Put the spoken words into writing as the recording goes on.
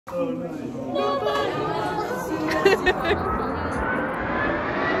Take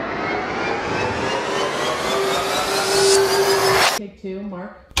two,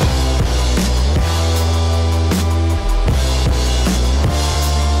 Mark.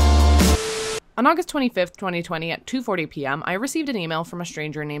 On August 25th, 2020 at 2:40 p.m., I received an email from a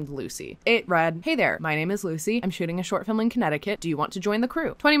stranger named Lucy. It read, "Hey there, my name is Lucy. I'm shooting a short film in Connecticut. Do you want to join the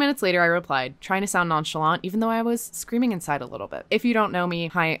crew?" 20 minutes later, I replied, trying to sound nonchalant, even though I was screaming inside a little bit. If you don't know me,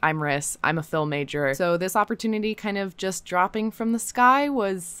 hi, I'm Riss. I'm a film major. So this opportunity kind of just dropping from the sky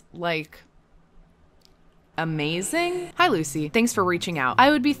was like amazing. Hi Lucy, thanks for reaching out. I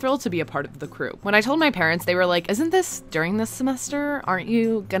would be thrilled to be a part of the crew. When I told my parents, they were like, "Isn't this during this semester? Aren't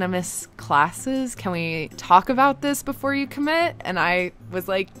you gonna miss classes? Can we talk about this before you commit?" And I was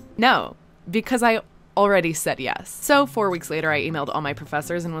like, no, because I already said yes. So 4 weeks later, I emailed all my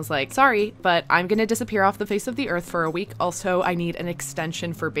professors and was like, "Sorry, but I'm gonna disappear off the face of the earth for a week. Also, I need an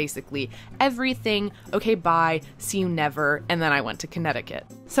extension for basically everything. Okay, bye, see you never." And then I went to Connecticut.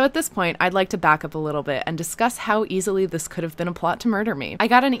 So at this point, I'd like to back up a little bit and discuss how easily this could have been a plot to murder me. I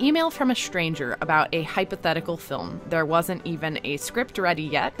got an email from a stranger about a hypothetical film. There wasn't even a script ready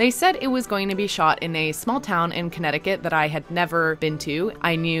yet. They said it was going to be shot in a small town in Connecticut that I had never been to.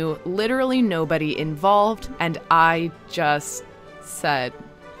 I knew literally nobody involved, and I just said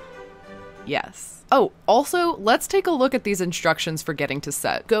yes. Oh, also, let's take a look at these instructions for getting to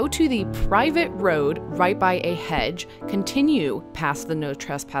set. Go to the private road right by a hedge, continue past the no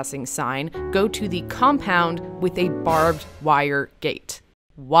trespassing sign, go to the compound with a barbed wire gate.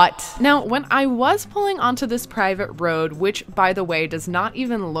 What? Now, when I was pulling onto this private road, which by the way does not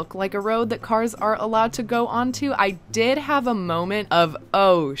even look like a road that cars are allowed to go onto, I did have a moment of,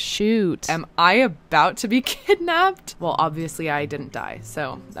 oh shoot, am I about to be kidnapped? Well, obviously I didn't die,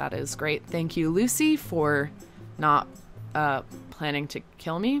 so that is great. Thank you, Lucy, for not planning to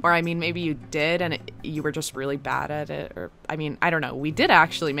kill me. Or I mean, maybe you did and you were just really bad at it, or I mean, I don't know. We did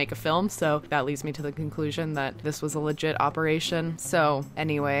actually make a film, so that leads me to the conclusion that this was a legit operation. So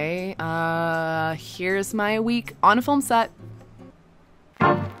anyway, here's my week on a film set.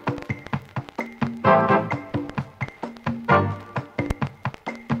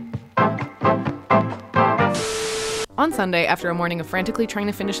 On Sunday, after a morning of frantically trying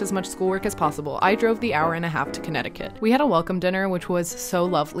to finish as much schoolwork as possible, I drove the hour and a half to Connecticut. We had a welcome dinner, which was so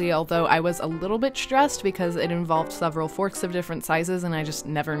lovely, although I was a little bit stressed because it involved several forks of different sizes and I just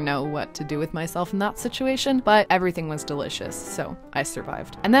never know what to do with myself in that situation, but everything was delicious, so I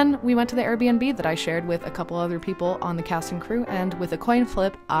survived. And then we went to the Airbnb that I shared with a couple other people on the cast and crew, and with a coin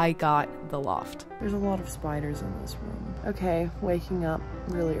flip, I got the loft. There's a lot of spiders in this room. Okay, waking up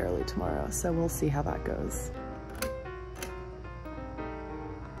really early tomorrow, so we'll see how that goes.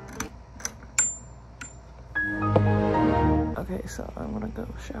 Okay, so I'm gonna go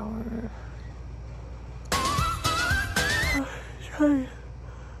shower.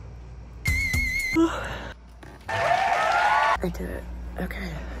 I did it. Okay,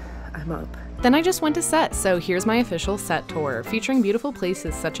 I'm up. Then I just went to set, so here's my official set tour, featuring beautiful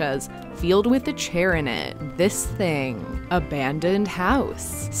places such as field with a chair in it, this thing, abandoned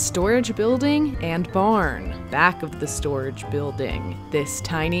house, storage building and barn, back of the storage building, this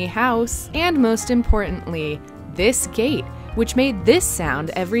tiny house, and most importantly, this gate, which made this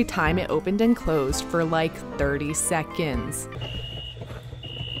sound every time it opened and closed for like 30 seconds.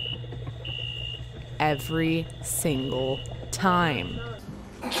 Every single time.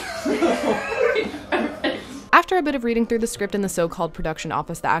 After a bit of reading through the script in the so-called production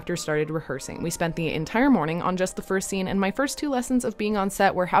office, the actors started rehearsing. We spent the entire morning on just the first scene, and my first 2 lessons of being on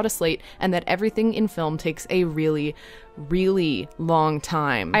set were how to slate and that everything in film takes a really long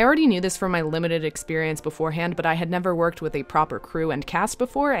time. I already knew this from my limited experience beforehand, but I had never worked with a proper crew and cast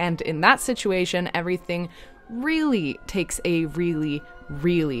before, and in that situation, everything really takes a really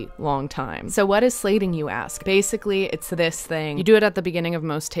long time. So what is slating, you ask? Basically, it's this thing. You do it at the beginning of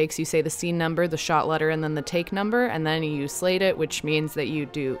most takes. You say the scene number, the shot letter, and then the take number, and then you slate it, which means that you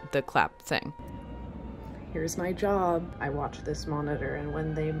do the clap thing. Here's my job. I watch this monitor, and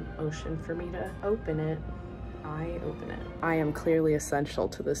when they motion for me to open it, I open it. I am clearly essential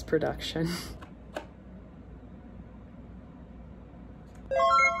to this production.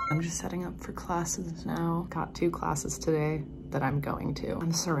 I'm just setting up for classes now. Got 2 classes today that I'm going to.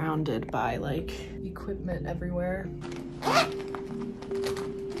 I'm surrounded by like equipment everywhere.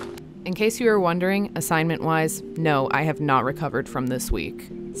 In case you were wondering, assignment-wise, no, I have not recovered from this week.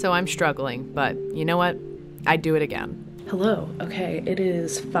 So I'm struggling, but you know what? I'd do it again. Hello. Okay, it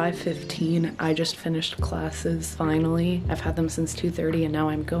is 5:15. I just finished classes, finally. I've had them since 2:30 and now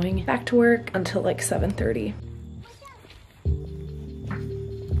I'm going back to work until like 7:30.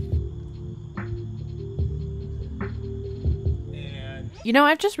 You know,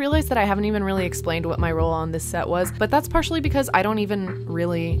 I've just realized that I haven't even really explained what my role on this set was, but that's partially because I don't even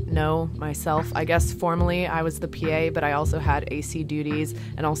really know myself. I guess formally I was the PA, but I also had AC duties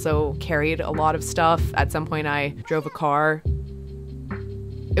and also carried a lot of stuff. At some point I drove a car.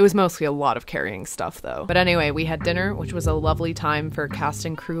 It was mostly a lot of carrying stuff though. But anyway, we had dinner, which was a lovely time for cast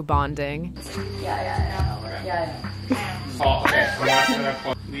and crew bonding. Yeah. Oh, okay. So that's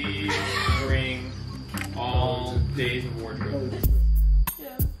gonna please bring all days of wardrobe.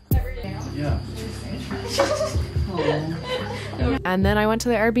 Yeah. And then I went to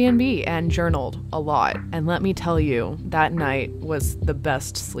the Airbnb and journaled a lot. And let me tell you, that night was the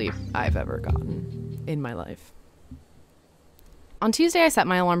best sleep I've ever gotten in my life. On Tuesday, I set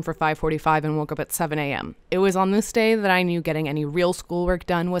my alarm for 5:45 and woke up at 7 a.m. It was on this day that I knew getting any real schoolwork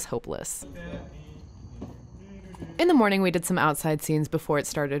done was hopeless. In the morning, we did some outside scenes before it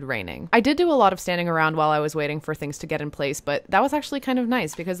started raining. I did do a lot of standing around while I was waiting for things to get in place, but that was actually kind of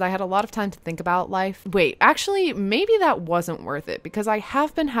nice because I had a lot of time to think about life. Wait, actually, maybe that wasn't worth it because I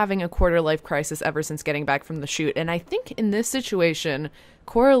have been having a quarter life crisis ever since getting back from the shoot, and I think in this situation,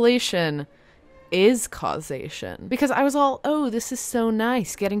 correlation is causation. Because I was all, oh, this is so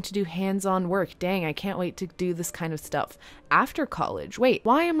nice, getting to do hands-on work. Dang, I can't wait to do this kind of stuff after college. Wait,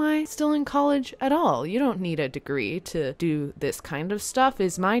 why am I still in college at all? You don't need a degree to do this kind of stuff.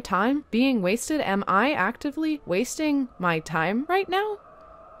 Is my time being wasted? Am I actively wasting my time right now?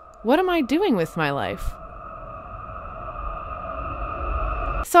 What am I doing with my life?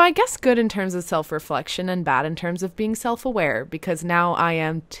 So I guess good in terms of self-reflection and bad in terms of being self-aware, because now I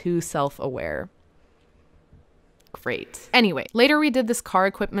am too self-aware. Great. Anyway, later we did this car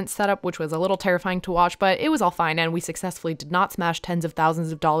equipment setup, which was a little terrifying to watch, but it was all fine, and we successfully did not smash tens of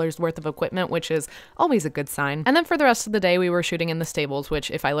thousands of dollars worth of equipment, which is always a good sign. And then for the rest of the day, we were shooting in the stables,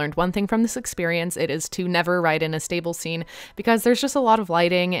 which if I learned one thing from this experience, it is to never write in a stable scene, because there's just a lot of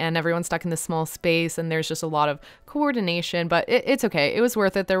lighting and everyone's stuck in this small space and there's just a lot of coordination, but it's okay. It was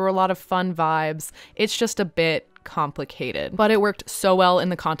worth it. There were a lot of fun vibes. It's just a bit complicated, but it worked so well in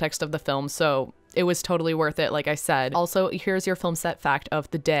the context of the film, so it was totally worth it, like I said. Also, here's your film set fact of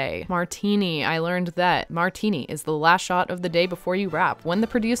the day. Martini. I learned that martini is the last shot of the day before you wrap. When the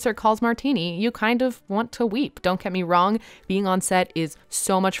producer calls martini, you kind of want to weep. Don't get me wrong, being on set is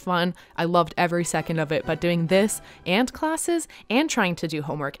so much fun. I loved every second of it, but doing this and classes and trying to do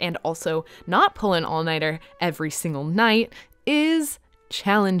homework and also not pull an all-nighter every single night is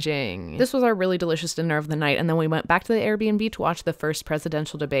challenging. This was our really delicious dinner of the night, and then we went back to the Airbnb to watch the first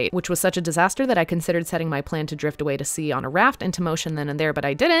presidential debate, which was such a disaster that I considered setting my plan to drift away to sea on a raft into motion then and there, but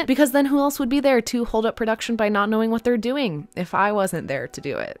I didn't, because then who else would be there to hold up production by not knowing what they're doing if I wasn't there to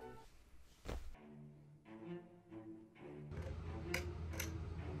do it?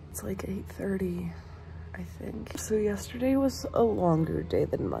 It's like 8:30. I think. So yesterday was a longer day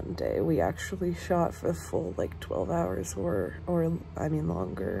than Monday. We actually shot for a full like 12 hours or I mean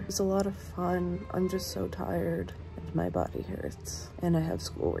longer. It was a lot of fun. I'm just so tired and my body hurts and I have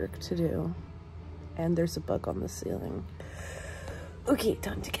schoolwork to do and there's a bug on the ceiling. Okay,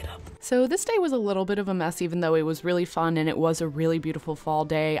 time to get up. So this day was a little bit of a mess, even though it was really fun and it was a really beautiful fall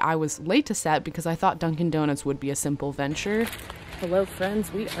day. I was late to set because I thought Dunkin' Donuts would be a simple venture. Hello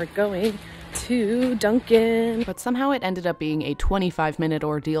friends, we are going to Dunkin'. But somehow it ended up being a 25-minute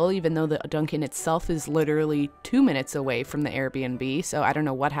ordeal, even though the Dunkin' itself is literally 2 minutes away from the Airbnb, so I don't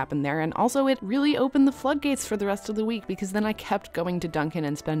know what happened there. And also it really opened the floodgates for the rest of the week, because then I kept going to Dunkin'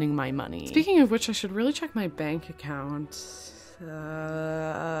 and spending my money. Speaking of which, I should really check my bank account.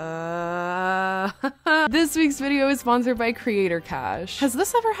 This week's video is sponsored by Creator Cash. Has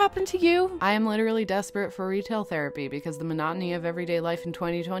this ever happened to you? I am literally desperate for retail therapy because the monotony of everyday life in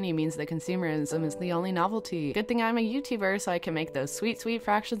 2020 means that consumerism is the only novelty. Good thing I'm a YouTuber so I can make those sweet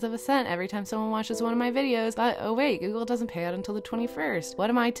fractions of a cent every time someone watches one of my videos, but oh wait, Google doesn't pay out until the 21st. What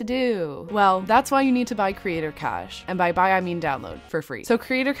am I to do? Well, that's why you need to buy Creator Cash. And by buy, I mean download for free. So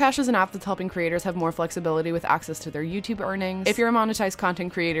Creator Cash is an app that's helping creators have more flexibility with access to their YouTube earnings. If you're a monetized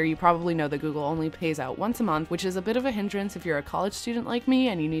content creator, you probably know that Google only pays out once a month, which is a bit of a hindrance if you're a college student like me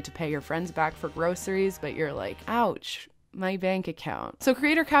and you need to pay your friends back for groceries, but you're like, ouch, my bank account. So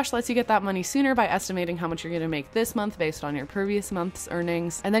Creator Cash lets you get that money sooner by estimating how much you're going to make this month based on your previous month's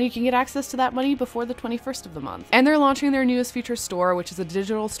earnings, and then you can get access to that money before the 21st of the month. And they're launching their newest feature, Store, which is a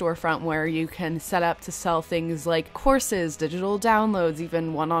digital storefront where you can set up to sell things like courses, digital downloads,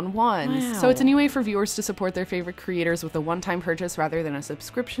 even one-on-ones. Wow. So it's a new way for viewers to support their favorite creators with a one-time purchase rather than a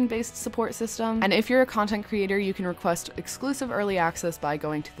subscription-based support system. And if you're a content creator, you can request exclusive early access by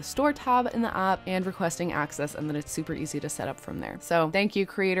going to the Store tab in the app and requesting access, and then it's super easy to set up from there. So thank you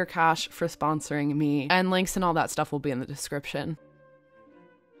Creator Cash for sponsoring me, and links and all that stuff will be in the description.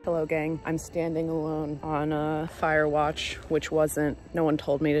 Hello gang, I'm standing alone on a fire watch, which no one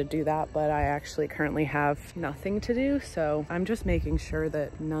told me to do that, but I actually currently have nothing to do, so I'm just making sure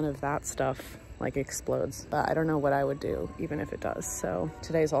that none of that stuff like explodes, but I don't know what I would do even if it does. So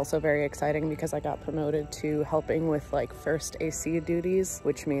today's also very exciting because I got promoted to helping with like first AC duties,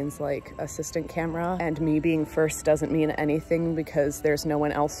 which means like assistant camera, and me being first doesn't mean anything because there's no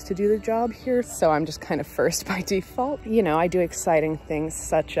one else to do the job here, so I'm just kind of first by default. You know, I do exciting things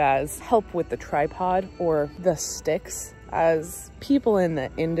such as help with the tripod or the sticks. As people in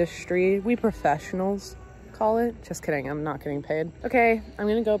the industry, we professionals call it. Just kidding, I'm not getting paid. Okay, I'm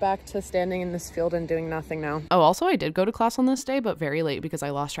gonna go back to standing in this field and doing nothing now. Oh, also I did go to class on this day, but very late because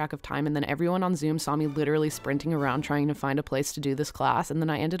I lost track of time, and then everyone on Zoom saw me literally sprinting around trying to find a place to do this class, and then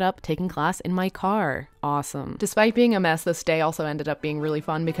I ended up taking class in my car. Awesome. Despite being a mess, this day also ended up being really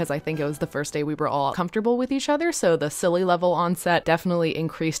fun because I think it was the first day we were all comfortable with each other, so the silly level on set definitely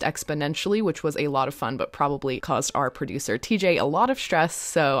increased exponentially, which was a lot of fun, but probably caused our producer TJ a lot of stress,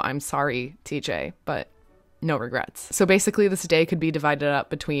 so I'm sorry TJ, but no regrets. So basically this day could be divided up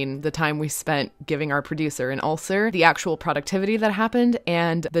between the time we spent giving our producer an ulcer, the actual productivity that happened,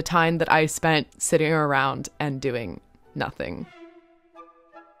 and the time that I spent sitting around and doing nothing.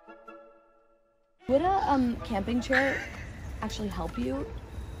 Would a camping chair actually help you?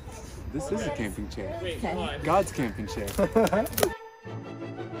 This is a camping chair. Okay. God's camping chair.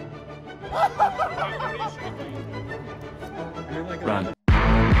 Run.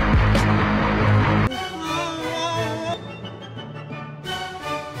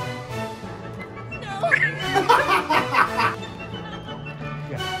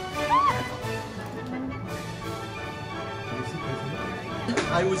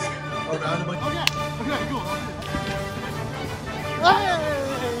 I was around my. Okay, cool.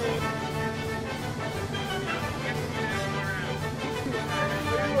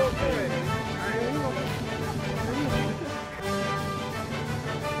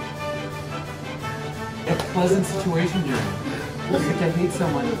 A pleasant situation you're in. Like I hate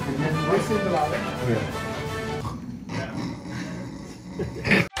someone and then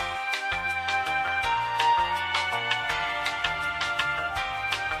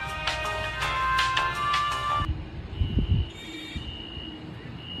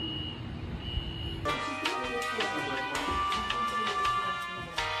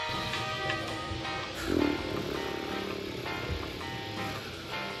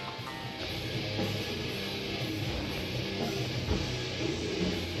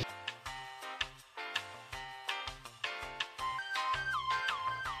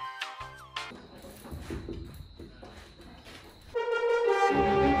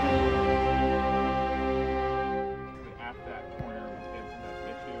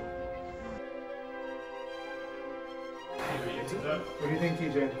What do you think,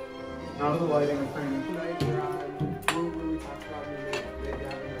 TJ? Out of the lighting and framing.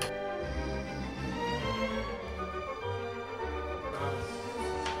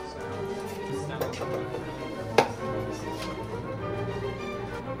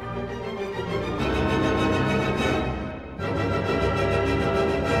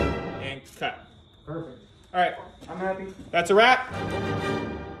 And cut. Perfect. All right, I'm happy. that's a wrap.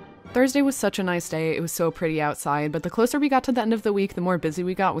 Thursday was such a nice day. It was so pretty outside, but the closer we got to the end of the week, the more busy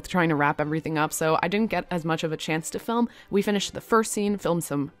we got with trying to wrap everything up, so I didn't get as much of a chance to film. We finished the first scene, filmed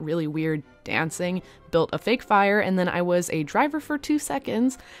some really weird dancing, built a fake fire, and then I was a driver for 2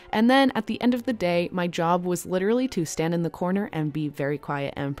 seconds, and then at the end of the day, my job was literally to stand in the corner and be very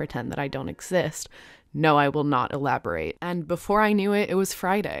quiet and pretend that I don't exist. No, I will not elaborate. And before I knew it, it was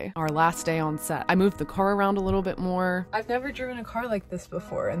Friday, our last day on set. I moved the car around a little bit more. I've never driven a car like this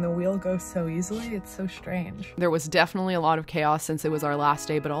before, and the wheel goes so easily, it's so strange. There was definitely a lot of chaos since it was our last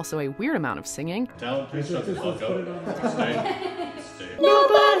day, but also a weird amount of singing. Nobody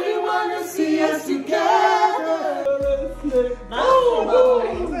wanna see us together.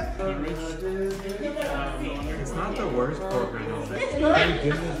 It's not the worst program.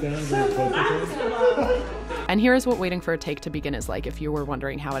 And here is what waiting for a take to begin is like, if you were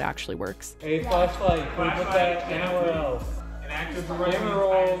wondering how it actually works. A flashlight. Can we put that anywhere else? An active Camera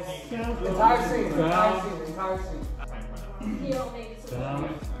rolls. Entire scene.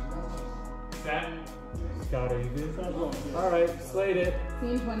 Set. Scott, are you good? Alright, slate it.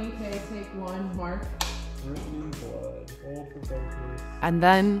 Scene 20K, take 1, mark. Written blood. Hold for focus. And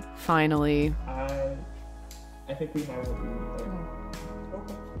then, finally... I think we have what we need.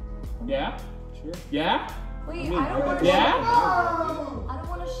 Okay. Yeah? Sure. Yeah? Wait, I don't want to Yeah? Oh, I don't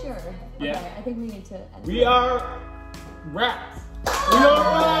want to share. Yeah. Okay, I think we need to end We are wrapped. We are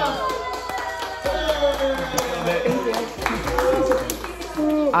wrapped.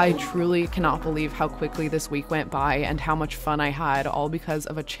 it. I truly cannot believe how quickly this week went by and how much fun I had, all because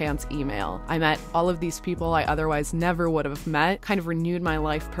of a chance email. I met all of these people I otherwise never would have met, kind of renewed my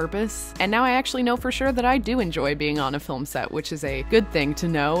life purpose, and now I actually know for sure that I do enjoy being on a film set, which is a good thing to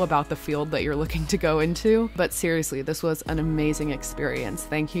know about the field that you're looking to go into. But seriously, this was an amazing experience.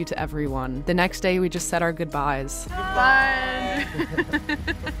 Thank you to everyone. The next day, we just said our goodbyes. Fun!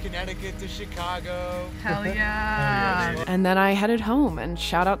 From Connecticut to Chicago. Hell yeah! And then I headed home, and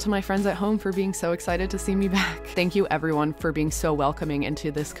shout out to my friends at home for being so excited to see me back. Thank you everyone for being so welcoming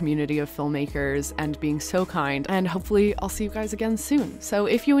into this community of filmmakers and being so kind, and hopefully I'll see you guys again soon. So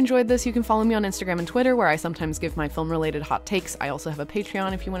if you enjoyed this, you can follow me on Instagram and Twitter, where I sometimes give my film-related hot takes. I also have a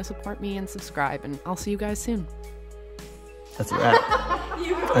Patreon if you want to support me, and subscribe, and I'll see you guys soon. That's a wrap.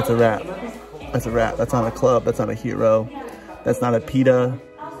 That's a wrap. That's a wrap. That's not a club. That's not a hero. That's not a pita.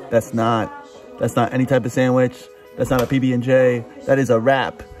 That's not any type of sandwich. That's not a PB&J. That is a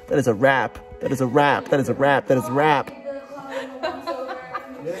wrap. That is a wrap. That is a wrap. That is a wrap. That is a wrap.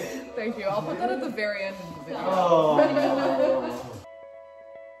 Thank you. I'll put that at the very end of the video. Oh.